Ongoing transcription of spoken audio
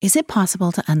Is it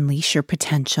possible to unleash your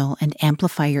potential and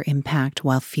amplify your impact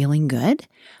while feeling good?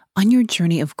 On your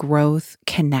journey of growth,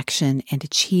 connection, and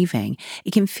achieving,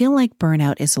 it can feel like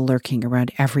burnout is lurking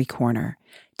around every corner.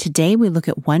 Today, we look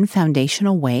at one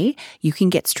foundational way you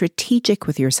can get strategic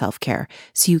with your self-care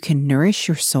so you can nourish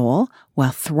your soul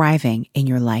while thriving in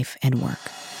your life and work.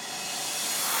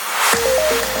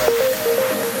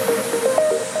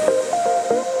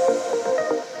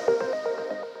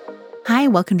 Hi,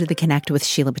 welcome to the Connect with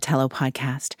Sheila Botelho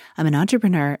podcast. I'm an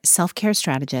entrepreneur, self-care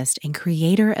strategist, and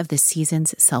creator of the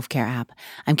Seasons self-care app.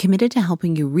 I'm committed to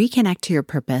helping you reconnect to your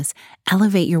purpose,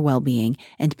 elevate your well-being,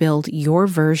 and build your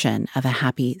version of a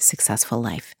happy, successful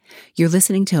life. You're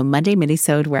listening to a Monday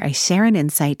minisode where I share an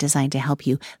insight designed to help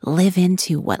you live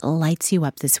into what lights you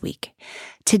up this week.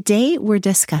 Today, we're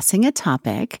discussing a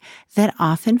topic that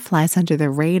often flies under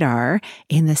the radar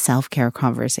in the self-care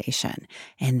conversation,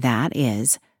 and that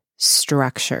is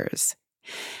structures.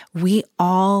 We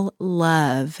all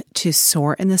love to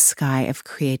soar in the sky of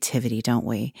creativity, don't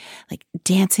we? Like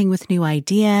dancing with new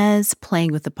ideas,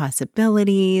 playing with the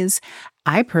possibilities.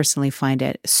 I personally find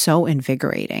it so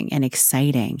invigorating and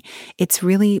exciting. It's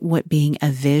really what being a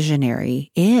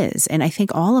visionary is. And I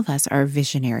think all of us are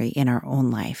visionary in our own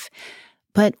life.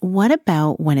 But what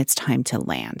about when it's time to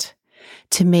land?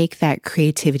 To make that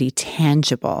creativity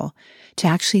tangible, to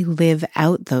actually live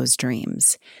out those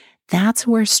dreams? That's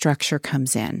where structure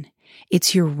comes in.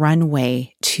 It's your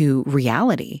runway to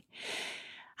reality.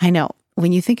 I know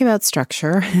when you think about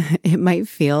structure, it might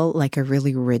feel like a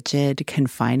really rigid,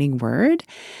 confining word,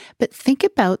 but think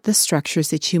about the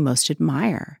structures that you most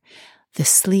admire. The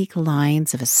sleek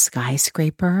lines of a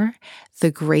skyscraper,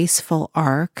 the graceful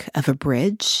arc of a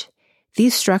bridge.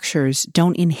 These structures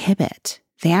don't inhibit,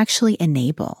 they actually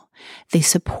enable. They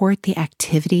support the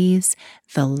activities,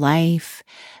 the life,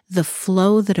 the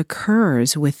flow that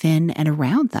occurs within and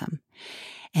around them.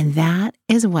 And that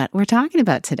is what we're talking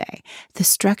about today. The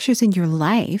structures in your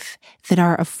life that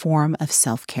are a form of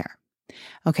self-care.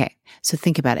 Okay, so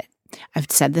think about it.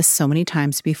 I've said this so many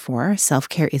times before.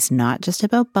 Self-care is not just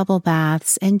about bubble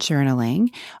baths and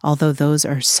journaling, although those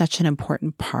are such an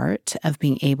important part of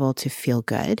being able to feel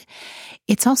good.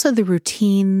 It's also the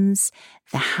routines,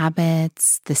 the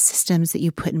habits, the systems that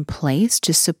you put in place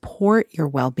to support your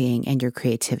well-being and your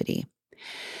creativity.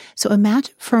 So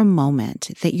imagine for a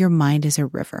moment that your mind is a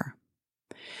river.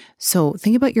 So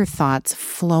think about your thoughts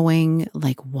flowing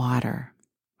like water.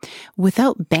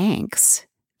 Without banks,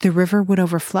 the river would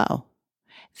overflow.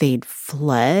 They'd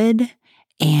flood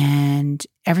and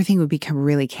everything would become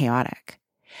really chaotic.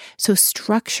 So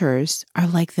structures are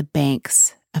like the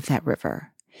banks of that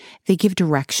river. They give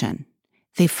direction.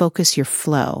 They focus your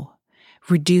flow,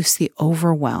 reduce the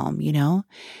overwhelm,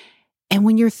 And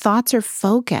when your thoughts are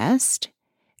focused,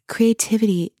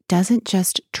 creativity doesn't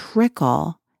just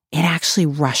trickle, it actually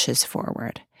rushes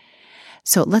forward.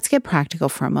 So let's get practical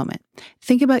for a moment.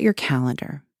 Think about your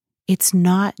calendar. It's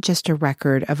not just a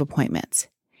record of appointments.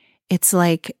 It's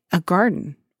like a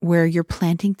garden where you're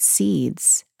planting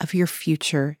seeds of your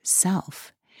future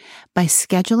self. By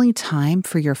scheduling time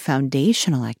for your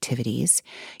foundational activities,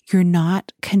 you're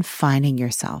not confining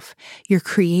yourself. You're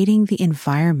creating the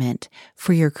environment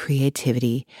for your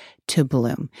creativity to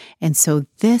bloom. And so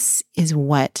this is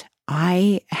what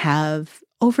I have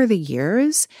over the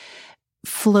years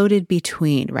floated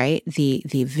between, right? The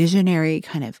visionary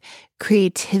kind of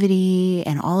creativity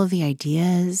and all of the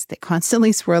ideas that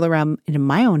constantly swirl around in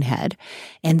my own head,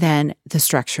 and then the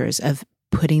structures of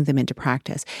putting them into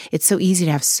practice. It's so easy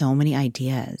to have so many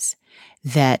ideas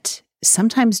that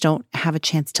sometimes don't have a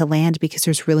chance to land because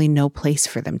there's really no place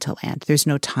for them to land. There's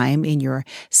no time in your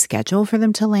schedule for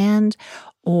them to land,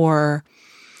 or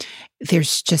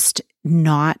there's just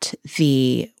not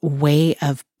the way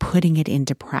of putting it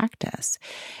into practice.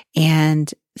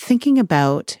 And thinking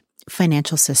about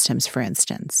financial systems, for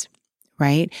instance,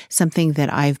 right? Something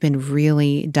that I've been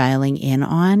really dialing in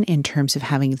on in terms of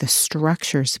having the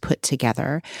structures put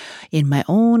together in my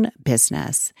own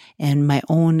business and my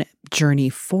own journey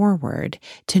forward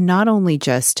to not only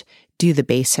just do the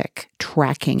basic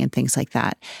tracking and things like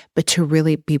that, but to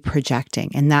really be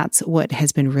projecting. And that's what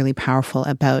has been really powerful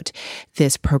about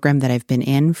this program that I've been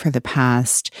in for the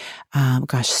past,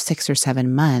 6 or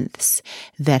 7 months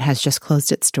that has just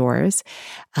closed its doors.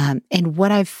 And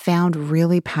what I've found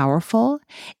really powerful,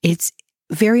 it's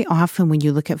very often when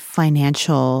you look at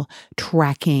financial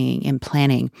tracking and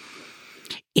planning,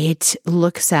 it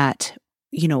looks at,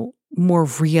 more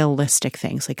realistic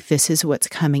things like this is what's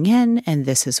coming in and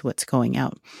this is what's going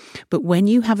out. But when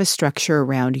you have a structure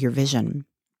around your vision,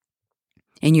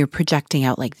 and you're projecting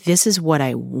out like, this is what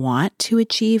I want to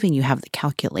achieve, and you have the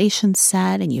calculations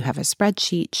set and you have a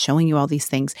spreadsheet showing you all these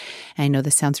things. And I know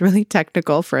this sounds really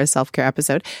technical for a self-care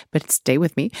episode, but stay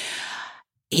with me.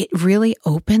 It really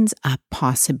opens up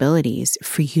possibilities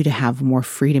for you to have more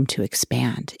freedom to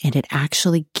expand. And it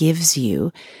actually gives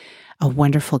you a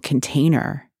wonderful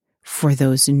container for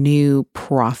those new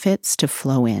profits to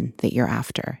flow in that you're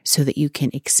after, so that you can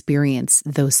experience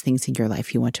those things in your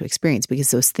life you want to experience,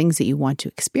 because those things that you want to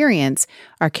experience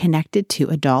are connected to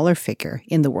a dollar figure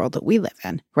in the world that we live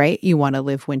in, right? You want to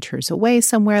live winters away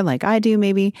somewhere like I do,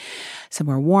 maybe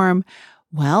somewhere warm.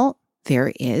 Well,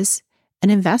 there is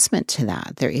an investment to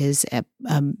that. There is a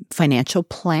financial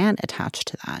plan attached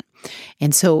to that.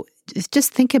 And so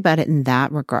just think about it in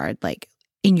that regard, like,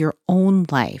 in your own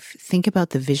life, think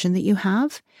about the vision that you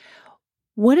have.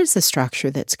 What is the structure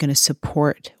that's going to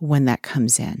support when that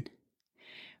comes in,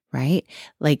 right?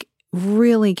 Like,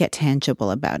 really get tangible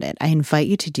about it. I invite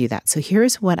you to do that. So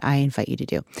here's what I invite you to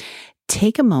do.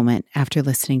 Take a moment after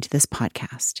listening to this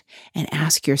podcast and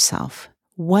ask yourself,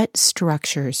 what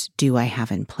structures do I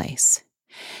have in place?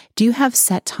 Do you have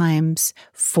set times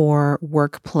for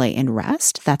work, play, and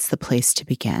rest? That's the place to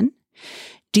begin.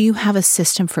 Do you have a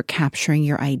system for capturing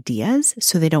your ideas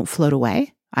so they don't float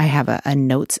away? I have a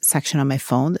notes section on my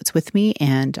phone that's with me,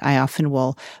 and I often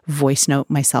will voice note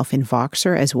myself in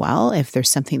Voxer as well if there's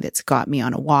something that's got me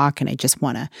on a walk and I just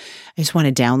want to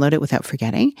download it without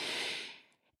forgetting.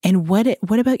 And what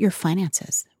about your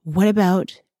finances? What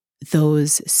about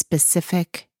those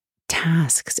specific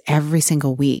tasks every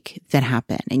single week that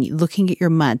happen, and looking at your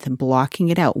month and blocking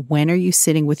it out? When are you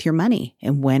sitting with your money,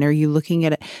 and when are you looking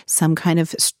at some kind of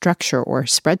structure or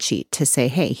spreadsheet to say,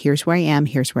 hey, here's where I am,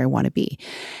 here's where I want to be?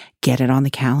 Get it on the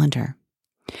calendar.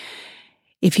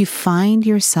 If you find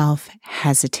yourself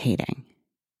hesitating,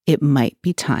 it might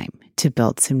be time to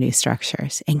build some new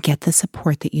structures and get the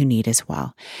support that you need as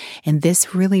well. And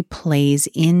this really plays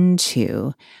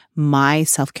into my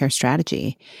self-care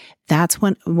strategy. That's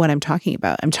what I'm talking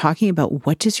about. I'm talking about,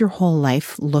 what does your whole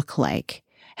life look like?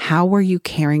 How are you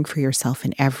caring for yourself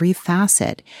in every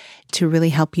facet to really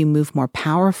help you move more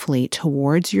powerfully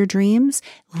towards your dreams,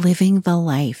 living the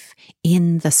life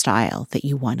in the style that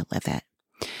you want to live it?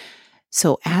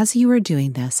 So as you are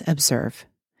doing this, observe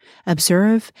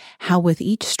how with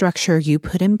each structure you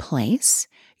put in place,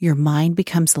 your mind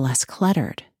becomes less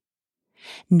cluttered.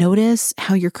 Notice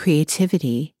how your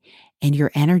creativity and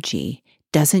your energy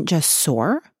doesn't just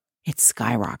soar, it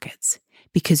skyrockets,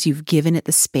 because you've given it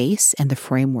the space and the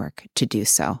framework to do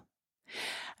so.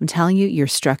 I'm telling you, your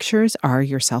structures are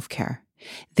your self-care.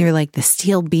 They're like the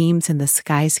steel beams in the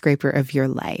skyscraper of your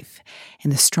life.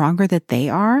 And the stronger that they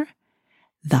are,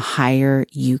 the higher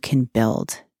you can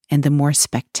build and the more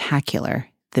spectacular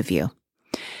the view.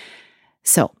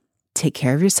 So take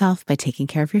care of yourself by taking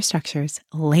care of your structures.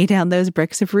 Lay down those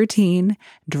bricks of routine,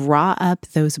 draw up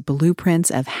those blueprints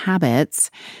of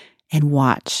habits, and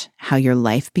watch how your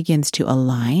life begins to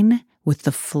align with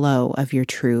the flow of your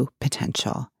true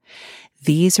potential.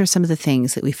 These are some of the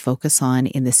things that we focus on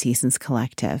in the Seasons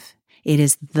Collective. It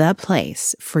is the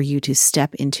place for you to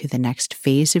step into the next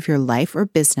phase of your life or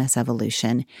business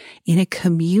evolution in a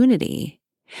community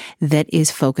that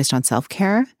is focused on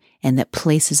self-care and that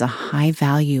places a high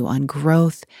value on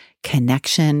growth,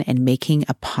 connection, and making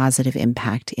a positive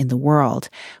impact in the world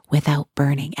without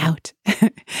burning out.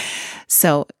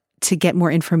 So to get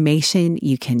more information,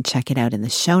 you can check it out in the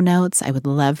show notes. I would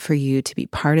love for you to be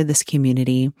part of this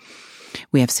community.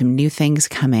 We have some new things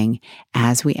coming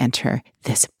as we enter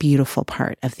this beautiful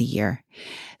part of the year.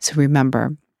 So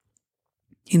remember,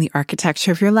 in the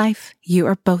architecture of your life, you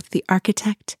are both the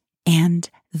architect and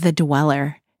the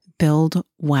dweller. Build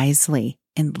wisely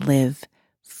and live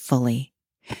fully.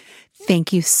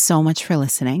 Thank you so much for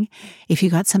listening. If you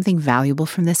got something valuable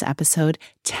from this episode,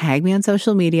 tag me on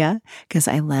social media, because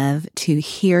I love to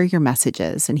hear your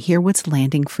messages and hear what's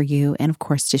landing for you, and of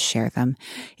course to share them.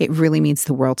 It really means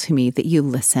the world to me that you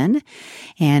listen.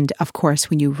 And of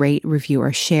course, when you rate, review,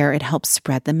 or share, it helps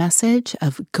spread the message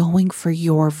of going for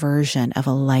your version of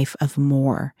a life of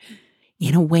more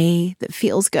in a way that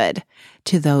feels good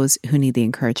to those who need the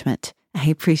encouragement. I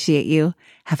appreciate you.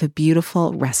 Have a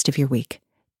beautiful rest of your week.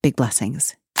 Big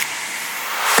blessings.